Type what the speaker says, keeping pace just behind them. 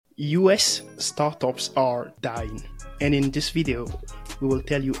US startups are dying, and in this video, we will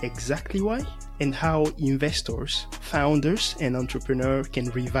tell you exactly why and how investors, founders, and entrepreneurs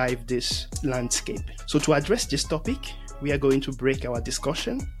can revive this landscape. So to address this topic, we are going to break our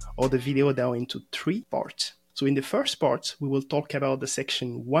discussion or the video down into 3 parts. So in the first part, we will talk about the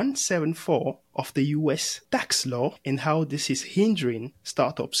section 174 of the US tax law and how this is hindering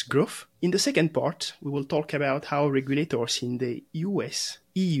startups' growth. In the second part, we will talk about how regulators in the US,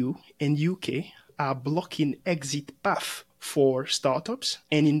 EU, and UK are blocking exit path for startups.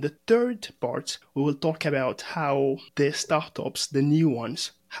 And in the third part, we will talk about how the startups, the new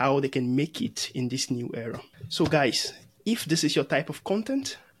ones, how they can make it in this new era. So guys, if this is your type of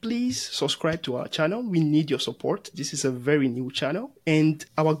content, please subscribe to our channel. We need your support. This is a very new channel. And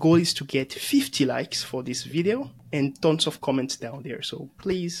our goal is to get 50 likes for this video and tons of comments down there. So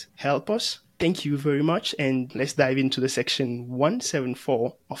please help us. Thank you very much. And let's dive into the section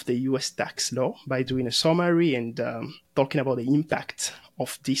 174 of the US tax law by doing a summary and talking about the impact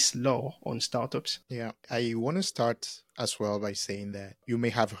of this law on startups. Yeah, I want to start as well by saying that you may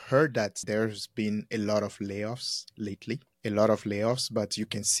have heard that there's been a lot of layoffs lately. But you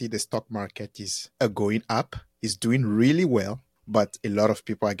can see the stock market is going up, is doing really well, but a lot of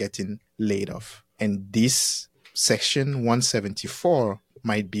people are getting laid off. And this section 174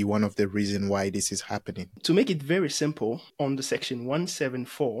 might be one of the reasons why this is happening. To make it very simple, on the section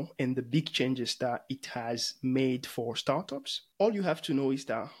 174 and the big changes that it has made for startups, all you have to know is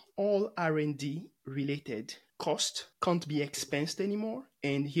that all R&D related costs can't be expensed anymore.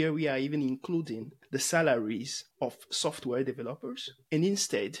 And here we are even including the salaries of software developers. And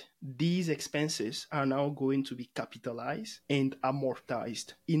instead, these expenses are now going to be capitalized and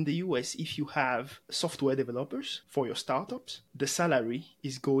amortized. In the US, if you have software developers for your startups, the salary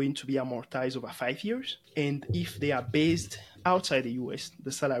is going to be amortized over 5 years. And if they are based outside the US,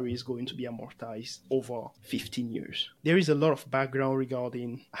 the salary is going to be amortized over 15 years. There is a lot of background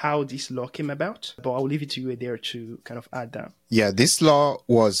regarding how this law came about, but I'll leave it to you there to kind of add that. Yeah, this law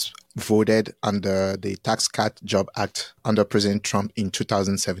was voted under the Tax Cut Job Act under President Trump in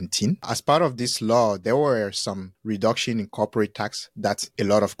 2017. As part of this law, there were some reduction in corporate tax that a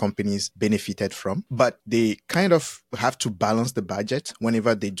lot of companies benefited from, but they kind of have to balance the budget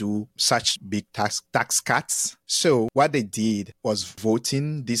whenever they do such big tax cuts. So what they did was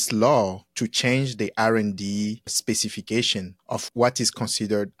voting this law to change the R&D specification of what is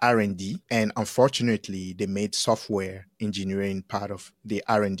considered R&D. And unfortunately, they made software engineering part of the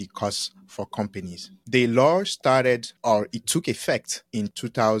R&D costs for companies. The law it took effect in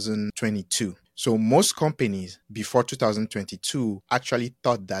 2022. So most companies before 2022 actually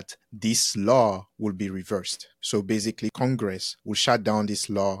thought that this law will be reversed. So basically, Congress will shut down this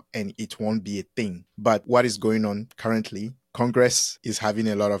law and it won't be a thing. But what is going on currently? Congress is having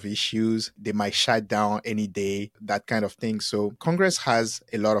a lot of issues. They might shut down any day, that kind of thing. So Congress has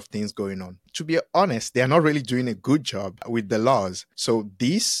a lot of things going on. To be honest, they are not really doing a good job with the laws. So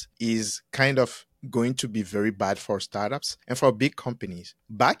this is kind of going to be very bad for startups and for big companies.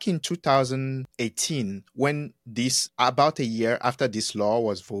 Back in 2018, about a year after this law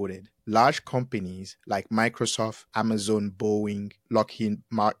was voted, large companies like Microsoft, Amazon, Boeing, Lockheed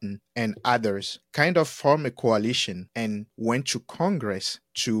Martin, and others kind of formed a coalition and went to Congress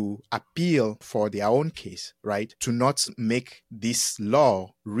to appeal for their own case, right? To not make this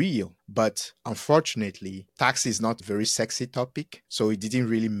law real. But unfortunately, tax is not a very sexy topic, so it didn't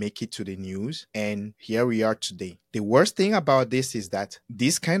really make it to the news. And here we are today. The worst thing about this is that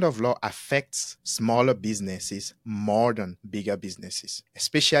this kind of law affects smaller businesses more than bigger businesses,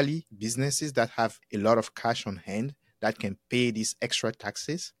 especially businesses that have a lot of cash on hand that can pay these extra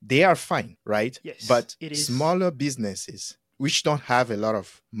taxes. They are fine, right? Yes, but it is. Smaller businesses which don't have a lot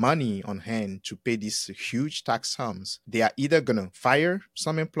of money on hand to pay these huge tax sums, they are either going to fire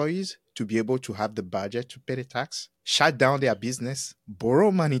some employees to be able to have the budget to pay the tax, shut down their business,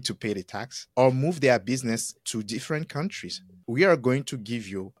 borrow money to pay the tax, or move their business to different countries. We are going to give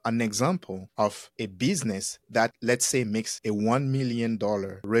you an example of a business that, let's say, makes a $1 million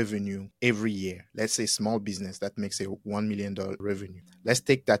revenue every year. Let's say a small business that makes a $1 million revenue. Let's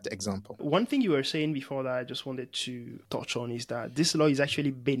take that example. One thing you were saying before that I just wanted to touch on is that this law is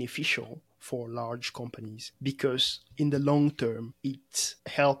actually beneficial for large companies because in the long term, it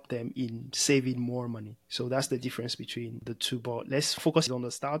helped them in saving more money. So that's the difference between the two. But let's focus on the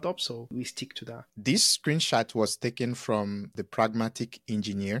startup, so we stick to that. This screenshot was taken from The Pragmatic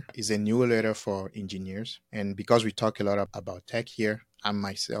Engineer. It's a newsletter for engineers. And because we talk a lot about tech here, I'm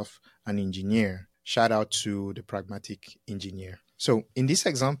myself an engineer. Shout out to The Pragmatic Engineer. So in this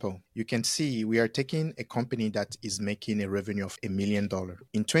example, you can see we are taking a company that is making a revenue of $1 million.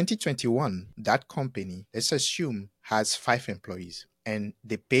 In 2021, that company, let's assume, has 5 employees and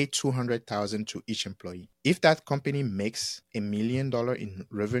they pay $200,000 to each employee. If that company makes $1 million in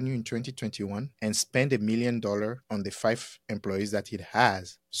revenue in 2021 and spend $1 million on the 5 employees that it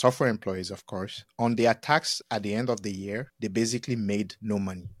has, software employees, of course, on their tax at the end of the year, they basically made no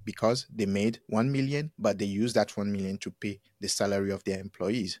money because they made 1 million, but they used that 1 million to pay the salary of their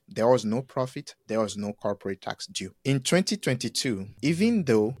employees. There was no profit. There was no corporate tax due. In 2022, even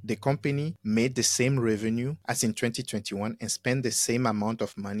though the company made the same revenue as in 2021 and spent the same amount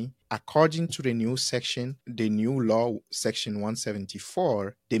of money, according to the new law, section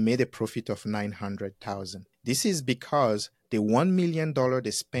 174, they made a profit of $900,000. This is because the $1 million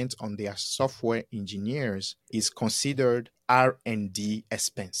they spent on their software engineers is considered R&D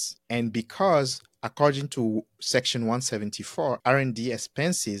expense. And because according to section 174, R&D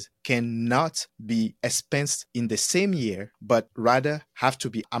expenses cannot be expensed in the same year, but rather have to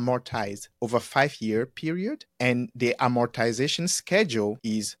be amortized over a 5-year period. And the amortization schedule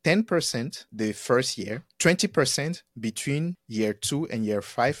is 10% the first year, 20% between year 2 and year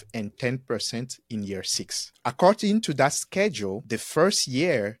 5, and 10% in year 6. According to that schedule, the first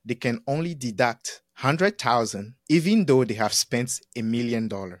year, they can only deduct $100,000, even though they have spent $1 million.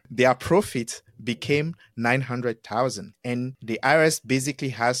 Their profit became $900,000, and the IRS basically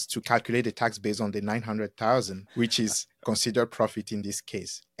has to calculate the tax based on the $900,000, which is considered profit in this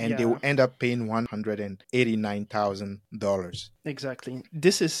case, and they will end up paying $189,000. Exactly.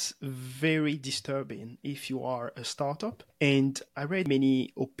 This is very disturbing if you are a startup. And I read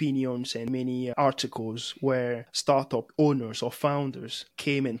many opinions and many articles where startup owners or founders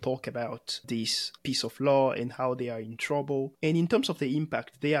came and talk about this piece of law and how they are in trouble. And in terms of the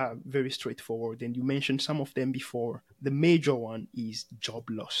impact, they are very straightforward. And you mentioned some of them before. The major one is job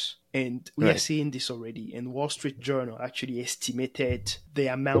loss. And we are seeing this already. And Wall Street Journal actually estimated the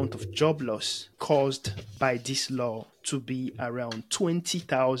amount of job loss caused by this law to be around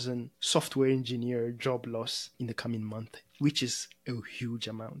 20,000 software engineer job loss in the coming month, which is a huge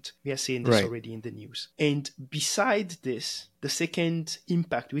amount. We are seeing this already in the news. And beside this, the second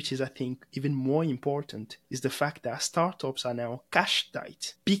impact, which is, I think, even more important, is the fact that startups are now cash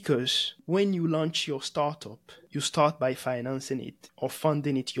tight. Because when you launch your startup, you start by financing it or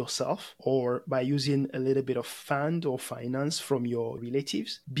funding it yourself, or by using a little bit of fund or finance from your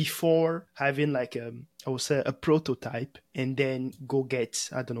relatives before having like I would say a prototype, and then go get,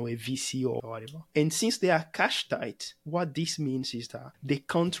 I don't know, a VC or whatever. And since they are cash tight, what this means is that they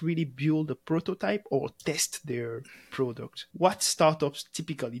can't really build a prototype or test their product. What startups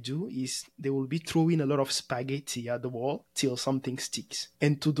typically do is they will be throwing a lot of spaghetti at the wall till something sticks.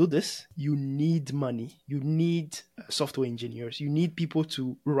 And to do this, you need money. You need software engineers. You need people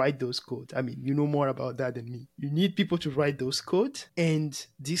to write those code. I mean, you know more about that than me. You need people to write those code. And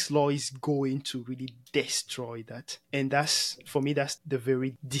this law is going to really destroy that. And that's, for me, that's the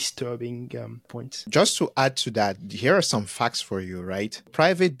very disturbing point. Just to add to that, here are some facts for you, right?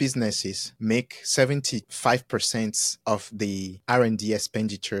 Private businesses make 75% of the R&D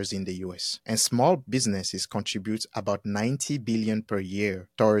expenditures in the US, and small businesses contribute about $90 billion per year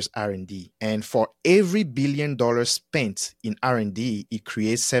towards R&D. And for every $1 billion spent in R&D, it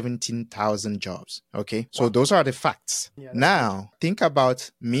creates 17,000 jobs. Okay, so those are the facts. Yeah, now, think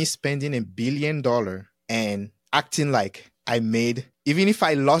about me spending $1 billion and acting like I made, even if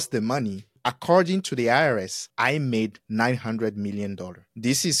I lost the money, according to the IRS, I made $900 million.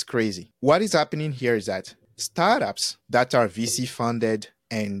 This is crazy. What is happening here is that startups that are VC funded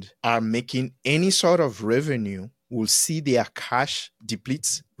and are making any sort of revenue will see their cash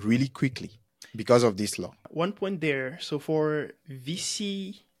depletes really quickly because of this law. One point there. So for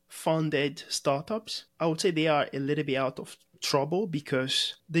VC funded startups, I would say they are a little bit out of trouble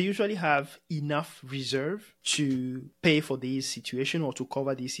because they usually have enough reserve to pay for these situations or to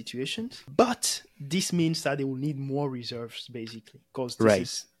cover these situations. But this means that they will need more reserves, basically, because this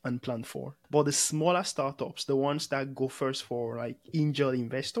is unplanned for. But the smaller startups, the ones that go first for like angel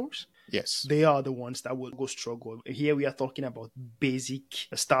investors, yes, they are the ones that will go struggle. Here we are talking about basic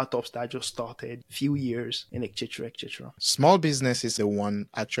startups that just started a few years, and etc., etc. Small business is the one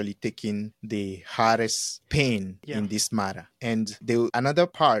actually taking the hardest pain in this matter. And another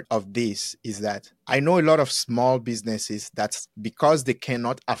part of this is that I know a lot of small businesses that, because they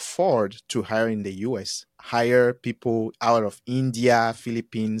cannot afford to hire in the US, hire people out of India,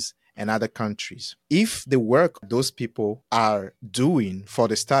 Philippines, and other countries. If the work those people are doing for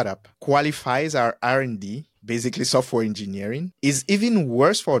the startup qualifies our R&D basically software engineering, is even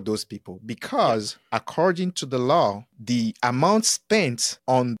worse for those people because according to the law, the amount spent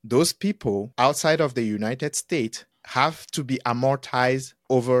on those people outside of the United States have to be amortized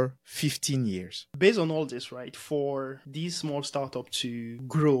over 15 years. Based on all this, right, for these small startups to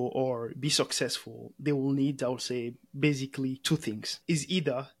grow or be successful, they will need, I would say, basically two things. Is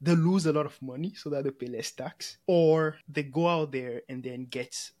either they lose a lot of money so that they pay less tax, or they go out there and then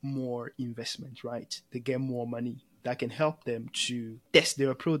get more investment, right? They get more money that can help them to test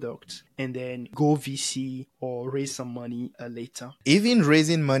their product and then go VC or raise some money later. Even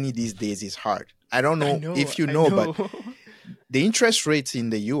raising money these days is hard. I don't know, if you know, but the interest rate in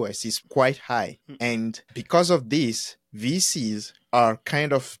the US is quite high. And because of this, VCs are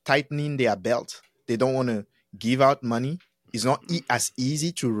kind of tightening their belt. They don't want to give out money. It's not as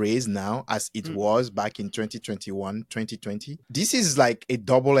easy to raise now as it was back in 2021, 2020. This is like a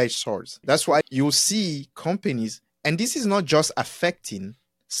double-edged sword. That's why you'll see companies, and this is not just affecting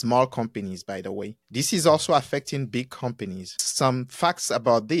small companies, by the way. This is also affecting big companies. Some facts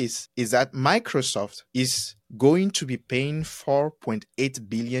about this is that Microsoft is going to be paying $4.8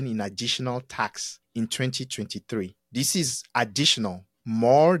 billion in additional tax in 2023. This is additional,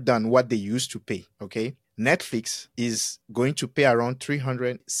 more than what they used to pay, okay? Netflix is going to pay around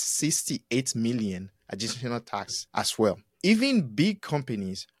 $368 million additional tax as well. Even big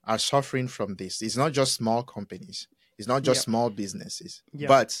companies are suffering from this. It's not just small companies. It's not just small businesses,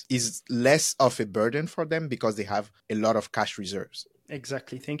 but it's less of a burden for them because they have a lot of cash reserves.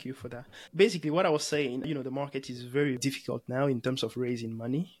 Exactly. Thank you for that. Basically, what I was saying, the market is very difficult now in terms of raising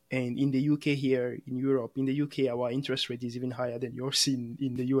money. And in the UK here, in Europe, in the UK, our interest rate is even higher than yours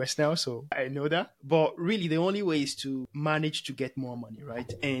in the US now. So I know that. But really, the only way is to manage to get more money,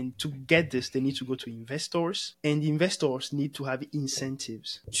 right? And to get this, they need to go to investors. And investors need to have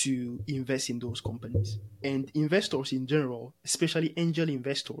incentives to invest in those companies. And investors in general, especially angel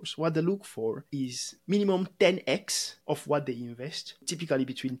investors, what they look for is minimum 10x of what they invest, typically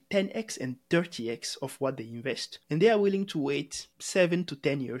between 10x and 30x of what they invest. And they are willing to wait 7 to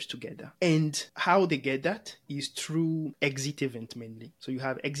 10 years together. And how they get that is through exit event mainly. So you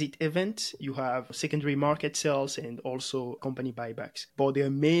have exit event, you have secondary market sales, and also company buybacks. But their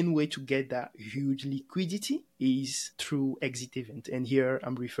main way to get that huge liquidity is through exit event. And here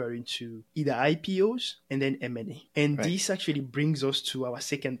I'm referring to either IPOs and then M&A. And this actually brings us to our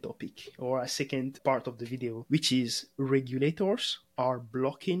second topic, or our second part of the video, which is regulators are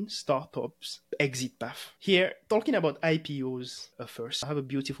blocking startups' exit path. Here, talking about IPOs first, I have a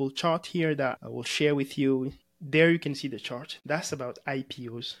beautiful chart here that I will share with you. There you can see the chart. That's about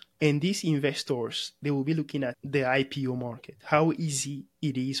IPOs. And these investors, they will be looking at the IPO market, how easy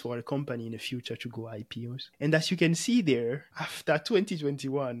it is for a company in the future to go IPOs. And as you can see there, after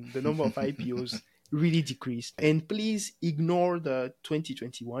 2021, the number of IPOs really decreased. And please ignore the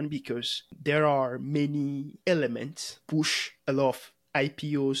 2021 because there are many elements push a lot of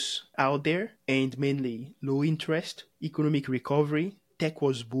IPOs out there, and mainly low interest, economic recovery. Tech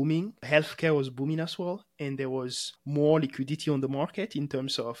was booming, healthcare was booming as well, and there was more liquidity on the market in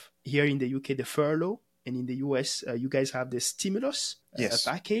terms of, here in the UK, the furlough, and in the US, you guys have the stimulus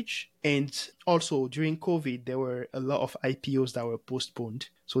package. And also during COVID, there were a lot of IPOs that were postponed.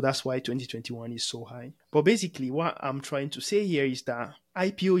 So that's why 2021 is so high. But basically, what I'm trying to say here is that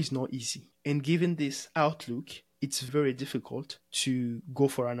IPO is not easy. And given this outlook, it's very difficult to go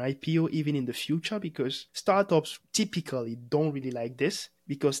for an IPO even in the future, because startups typically don't really like this,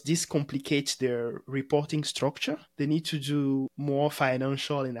 because this complicates their reporting structure. They need to do more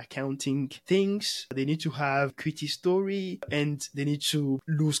financial and accounting things. They need to have equity story, and they need to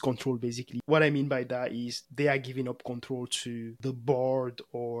lose control, basically. What I mean by that is they are giving up control to the board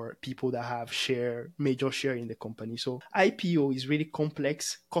or people that have major share in the company. So IPO is really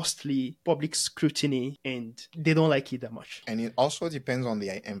complex, costly, public scrutiny, and they don't like it that much. And it also depends on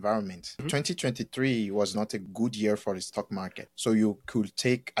the environment. 2023 was not a good year for the stock market. So you could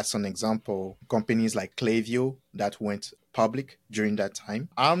take as an example companies like Klaviyo that went public during that time.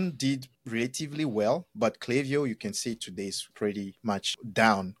 ARM did relatively well, but Klaviyo, you can see today, is pretty much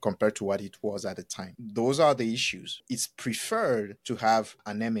down compared to what it was at the time. Those are the issues. It's preferred to have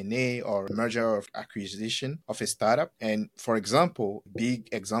an M&A or merger of acquisition of a startup. And for example, big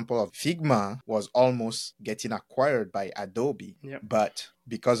example of Figma was almost getting acquired by Adobe, but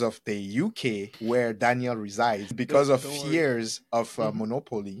because of the UK where Daniel resides, because of fears of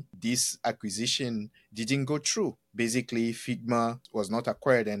monopoly, this acquisition didn't go through. Basically, Figma was not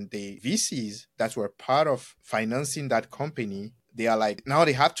acquired, and the VCs that were part of financing that company, they are like, now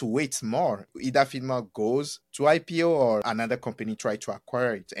they have to wait more. Either Figma goes to IPO or another company try to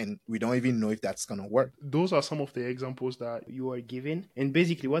acquire it. And we don't even know if that's going to work. Those are some of the examples that you are giving. And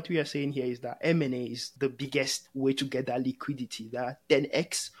basically what we are saying here is that M&A is the biggest way to get that liquidity, that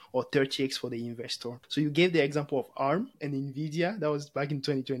 10x or 30x for the investor. So you gave the example of ARM and NVIDIA. That was back in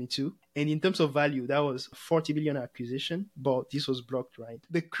 2022. And in terms of value, that was 40 billion acquisition, but this was blocked, right?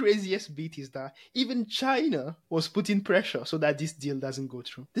 The craziest bit is that even China was putting pressure so that this deal doesn't go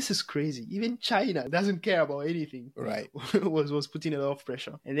through. This is crazy. Even China doesn't care about anything. Right. was putting a lot of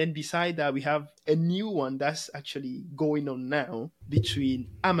pressure. And then beside that, we have a new one that's actually going on now between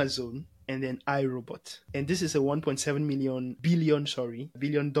Amazon and then iRobot. And this is a $1.7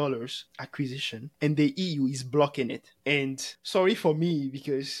 billion acquisition. And the EU is blocking it. And sorry for me,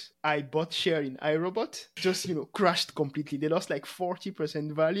 because I bought share in iRobot, just, crashed completely. They lost like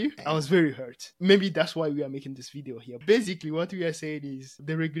 40% value. I was very hurt. Maybe that's why we are making this video here. Basically, what we are saying is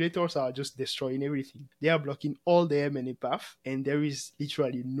the regulators are just destroying everything. They are blocking all the M&A path, and there is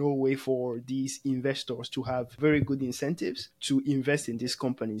literally no way for these investors to have very good incentives to invest in these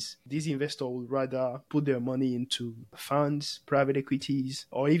companies. These investors would rather put their money into funds, private equities,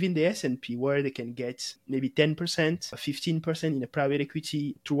 or even the S&P, where they can get maybe 10%, 15% in a private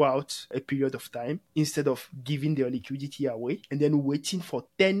equity throughout a period of time, instead of giving their liquidity away and then waiting for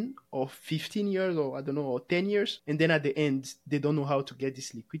 10 or 15 years or 10 years. And then at the end, they don't know how to get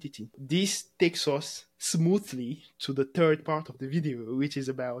this liquidity. This takes us smoothly to the third part of the video, which is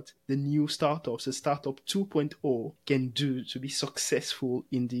about the new startups, a startup 2.0 can do to be successful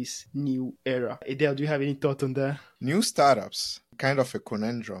in this new era. Edel, do you have any thought on that? New startups, kind of a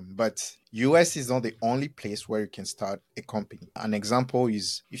conundrum, but US is not the only place where you can start a company. An example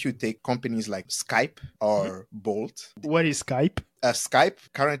is if you take companies like Skype or Bolt. What is Skype? Skype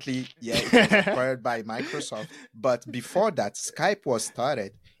currently, it was acquired by Microsoft. But before that, Skype was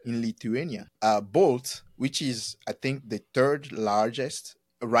started in Lithuania. Bolt, which is, I think, the third largest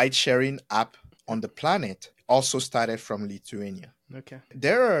ride-sharing app on the planet, also started from Lithuania. Okay.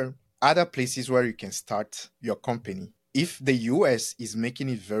 There are other places where you can start your company. If the US is making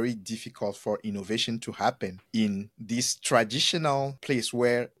it very difficult for innovation to happen in this traditional place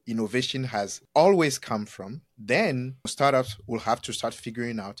where innovation has always come from, then startups will have to start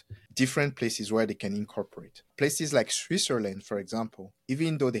figuring out different places where they can incorporate. Places like Switzerland, for example,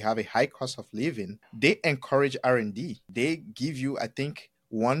 even though they have a high cost of living, they encourage R&D. They give you, I think,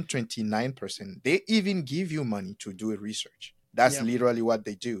 129%. They even give you money to do research. That's literally what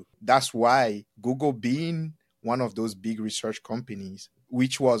they do. That's why Google, being one of those big research companies,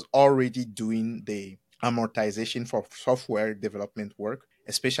 which was already doing the amortization for software development work,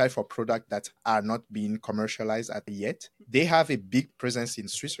 especially for products that are not being commercialized yet, they have a big presence in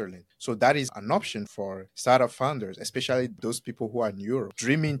Switzerland. So that is an option for startup founders, especially those people who are in Europe,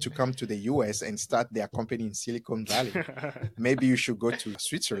 dreaming to come to the US and start their company in Silicon Valley. Maybe you should go to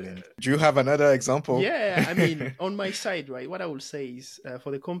Switzerland. Do you have another example? Yeah, I mean, on my side, right, what I will say is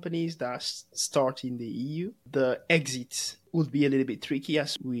for the companies that start in the EU, the exits would be a little bit tricky,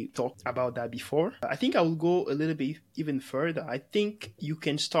 as we talked about that before. I think I will go a little bit even further. I think you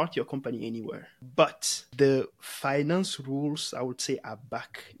can start your company anywhere, but the finance rules, I would say, are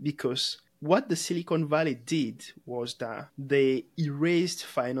back, because what the Silicon Valley did was that they erased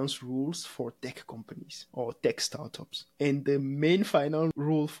finance rules for tech companies or tech startups. And the main finance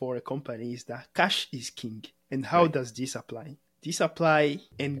rule for a company is that cash is king. And how does this apply? This apply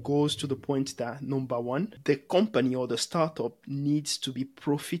and goes to the point that, number one, the company or the startup needs to be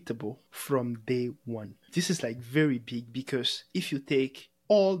profitable from day one. This is like very big, because if you take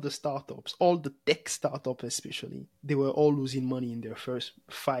all the startups, all the tech startups especially, they were all losing money in their first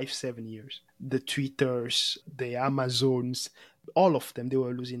 5-7 years. The Twitters, the Amazons, all of them, they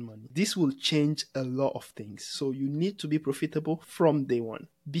were losing money. This will change a lot of things. So you need to be profitable from day one.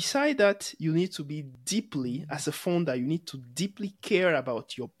 Beside that, you need to be deeply, as a founder, you need to deeply care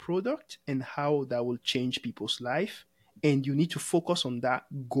about your product and how that will change people's life. And you need to focus on that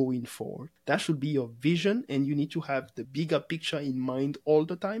going forward. That should be your vision, and you need to have the bigger picture in mind all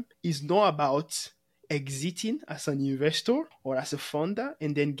the time. It's not about exiting as an investor or as a founder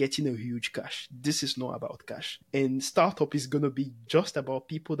and then getting a huge cash. This is not about cash. And startup is going to be just about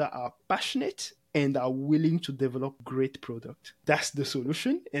people that are passionate and are willing to develop great product. That's the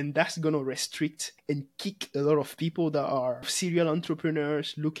solution, and that's going to restrict and kick a lot of people that are serial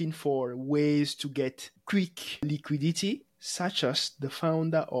entrepreneurs looking for ways to get quick liquidity, such as the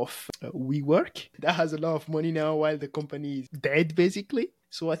founder of WeWork that has a lot of money now while the company is dead, basically.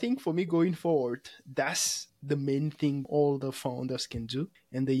 So I think for me going forward, that's the main thing all the founders can do.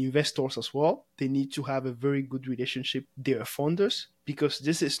 And the investors as well, they need to have a very good relationship with their founders, because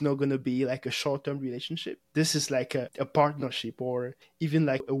this is not going to be like a short-term relationship. This is like a partnership, or even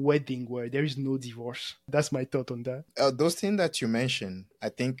like a wedding where there is no divorce. That's my thought on that. Those things that you mentioned, I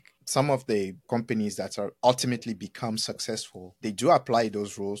think some of the companies that are ultimately become successful, they do apply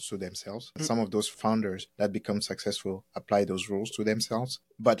those rules to themselves. Some of those founders that become successful apply those rules to themselves.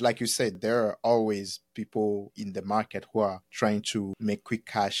 But like you said, there are always people in the market who are trying to make quick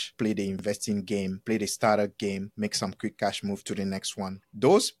cash, play the investing game, play the startup game, make some quick cash, move to the next one.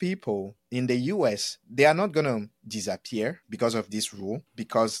 Those people in the US, they are not going to disappear because of this rule,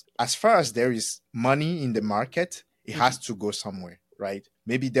 because as far as there is money in the market, it has to go somewhere, right?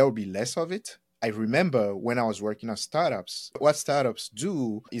 Maybe there will be less of it. I remember when I was working on startups, what startups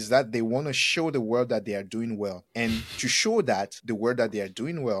do is that they want to show the world that they are doing well. And to show that the world that they are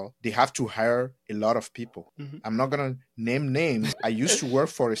doing well, they have to hire a lot of people. I'm not going to name names. I used to work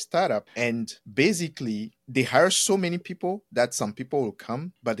for a startup, and basically they hire so many people that some people will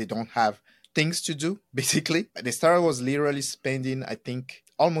come, but they don't have things to do, basically. The startup was literally spending, I think,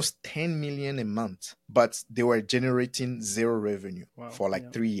 almost 10 million a month, but they were generating zero revenue for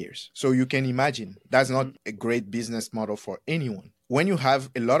like 3 years. So you can imagine that's not a great business model for anyone. When you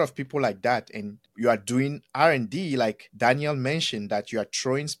have a lot of people like that and you are doing R&D, like Daniel mentioned, that you are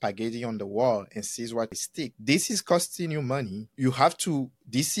throwing spaghetti on the wall and sees what sticks, this is costing you money. You have to,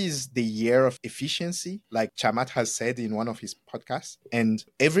 this is the year of efficiency, like Chamath has said in one of his podcasts, and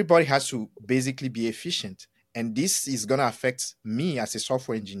everybody has to basically be efficient. And this is going to affect me as a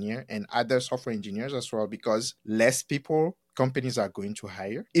software engineer and other software engineers as well, because less people companies are going to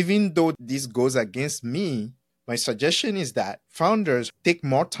hire. Even though this goes against me, my suggestion is that founders take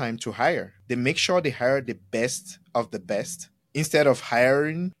more time to hire. They make sure they hire the best of the best. Instead of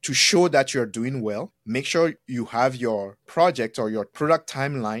hiring to show that you're doing well, make sure you have your project or your product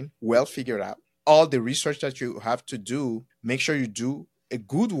timeline well figured out. All the research that you have to do, make sure you do a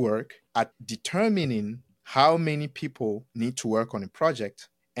good work at determining how many people need to work on a project,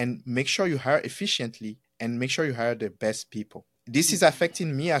 and make sure you hire efficiently and make sure you hire the best people. This is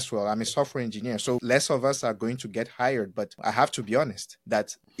affecting me as well. I'm a software engineer, so less of us are going to get hired. But I have to be honest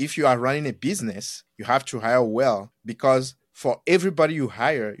that if you are running a business, you have to hire well, because for everybody you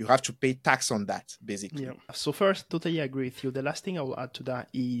hire, you have to pay tax on that, basically. Yeah. So first, totally agree with you. The last thing I will add to that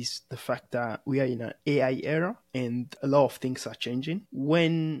is the fact that we are in an AI era and a lot of things are changing.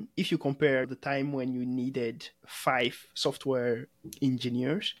 If you compare the time when you needed 5 software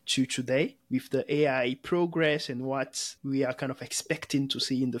engineers to today, with the AI progress and what we are kind of expecting to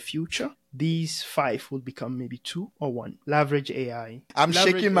see in the future, these 5 will become maybe 2 or 1. Leverage AI. I'm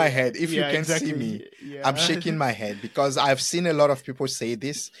shaking my head. If you can exactly. see me, Yeah. I'm shaking my head, because I've seen a lot of people say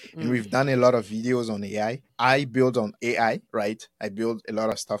this, and we've done a lot of videos on AI. I build on AI, right? I build a lot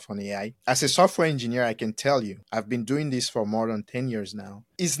of stuff on AI. As a software engineer, I can tell you, I've been doing this for more than 10 years now.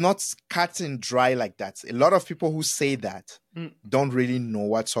 It's not cut and dry like that. A lot of people who say that don't really know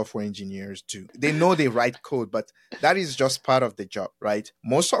what software engineers do. They know they write code, but that is just part of the job, right?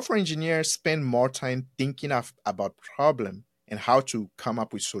 Most software engineers spend more time thinking about problem and how to come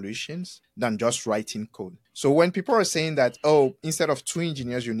up with solutions than just writing code. So when people are saying that, oh, instead of 2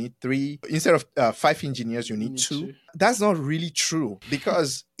 engineers, you need 3, instead of 5 engineers, you need 2, that's not really true.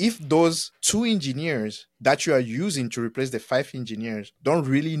 Because if those 2 engineers that you are using to replace the 5 engineers don't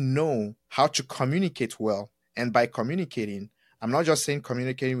really know how to communicate well, and by communicating, I'm not just saying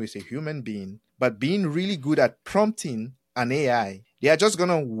communicating with a human being, but being really good at prompting an AI, they are just going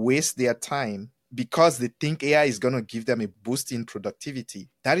to waste their time because they think AI is going to give them a boost in productivity.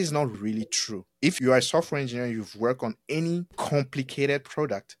 That is not really true. If you are a software engineer, you've worked on any complicated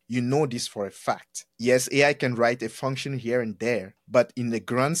product, you know this for a fact. Yes, AI can write a function here and there, but in the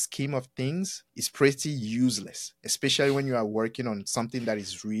grand scheme of things, it's pretty useless, especially when you are working on something that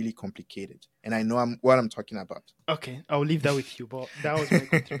is really complicated. And I know what I'm talking about. Okay, I'll leave that with you, but that was my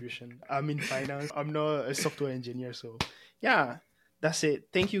contribution. I'm in finance. I'm not a software engineer, so yeah. That's it.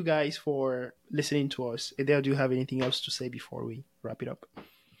 Thank you guys for listening to us. Adele, do you have anything else to say before we wrap it up?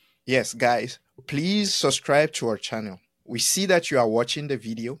 Yes, guys, please subscribe to our channel. We see that you are watching the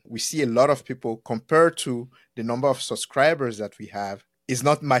video. We see a lot of people, compared to the number of subscribers that we have, is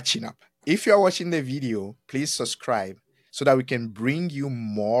not matching up. If you are watching the video, please subscribe so that we can bring you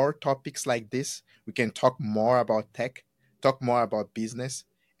more topics like this. We can talk more about tech, talk more about business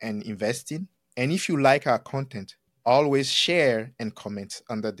and investing. And if you like our content, always share and comment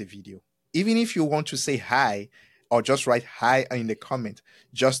under the video. Even if you want to say hi or just write hi in the comment,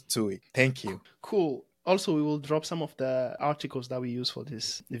 just do it. Thank you. Cool. Also, we will drop some of the articles that we use for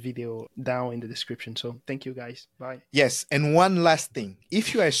this video down in the description. So thank you guys. Bye. Yes. And one last thing.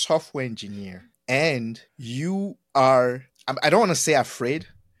 If you are a software engineer and you are, I don't want to say afraid,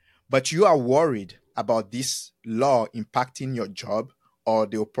 but you are worried about this law impacting your job or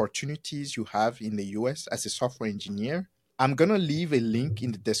the opportunities you have in the US as a software engineer, I'm going to leave a link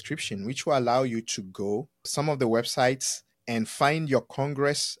in the description, which will allow you to go some of the websites and find your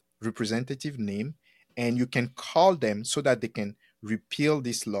Congress representative name, and you can call them so that they can repeal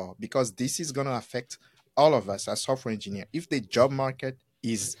this law, because this is going to affect all of us as software engineers. If the job market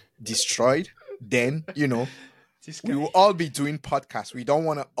is destroyed, then, you know, we will all be doing podcasts. We don't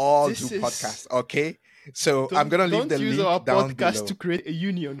want to all do podcasts, okay? So I'm going to leave the link down below. Don't use our podcast to create a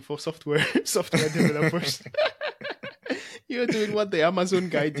union for software developers. You're doing what the Amazon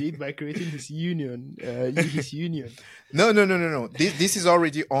guy did by creating this union. No. This is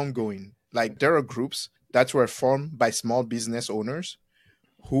already ongoing. Like, there are groups that were formed by small business owners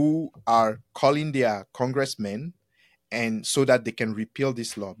who are calling their congressmen, and so that they can repeal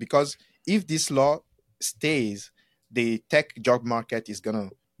this law. Because if this law stays, the tech job market is going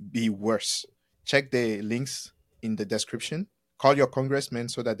to be worse. Check the links in the description. Call your congressman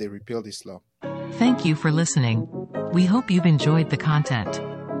so that they repeal this law. Thank you for listening. We hope you've enjoyed the content.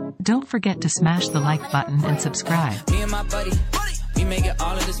 Don't forget to smash the like button and subscribe. Me and my buddy, we making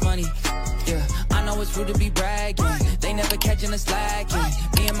all of this money. Yeah, I know it's rude to be bragging. They never catching us slacking.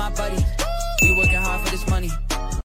 Me and my buddy, we working hard for this money.